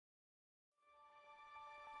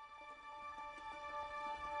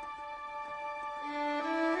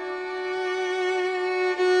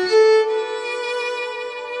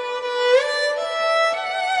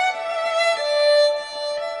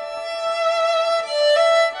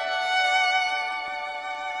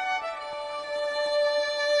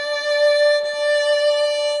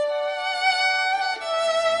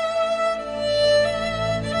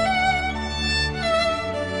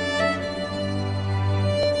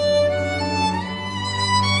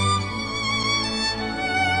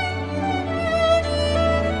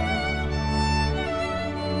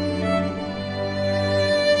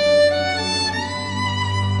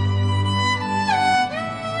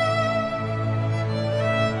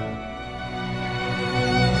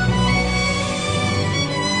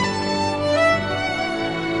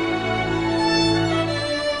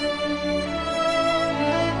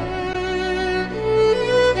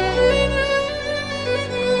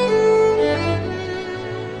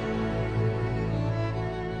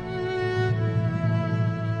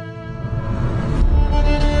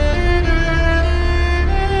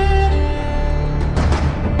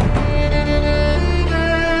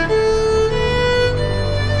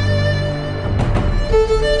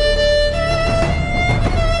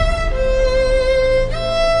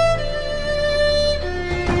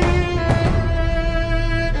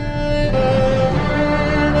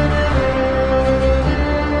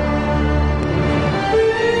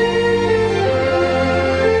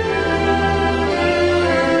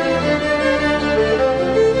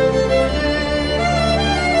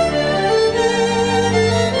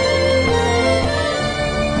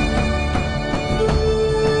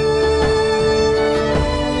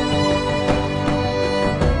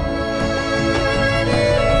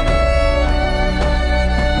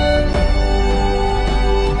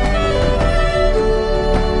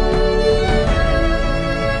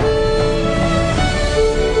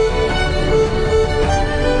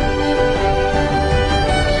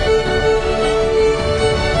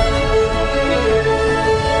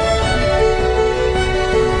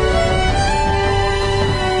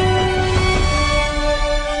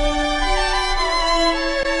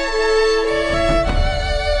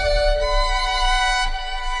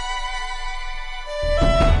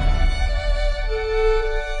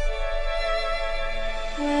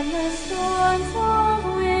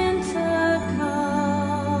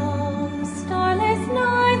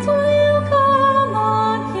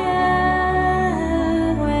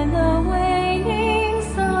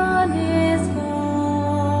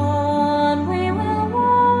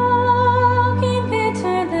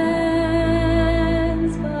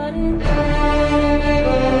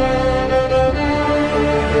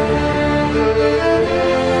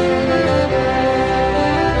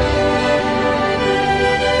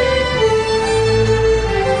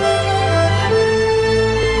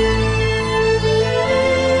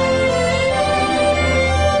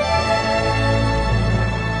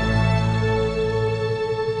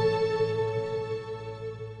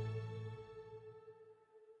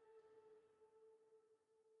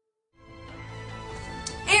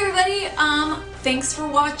everybody, thanks for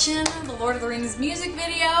watching the Lord of the Rings music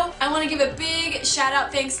video. I want to give a big shout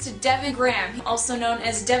out thanks to Devin Graham, also known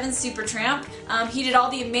as Devin Supertramp. He did all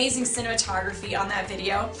the amazing cinematography on that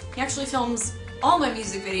video. He actually films all my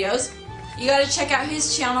music videos. You gotta check out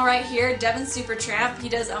his channel right here, Devin Supertramp. He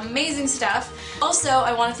does amazing stuff. Also,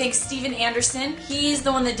 I want to thank Steven Anderson. He's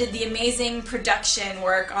the one that did the amazing production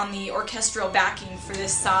work on the orchestral backing for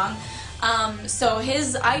this song. So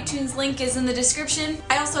his iTunes link is in the description.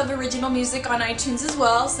 I also have original music on iTunes as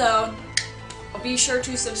well, so be sure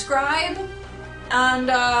to subscribe. And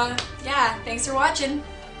yeah, thanks for watching.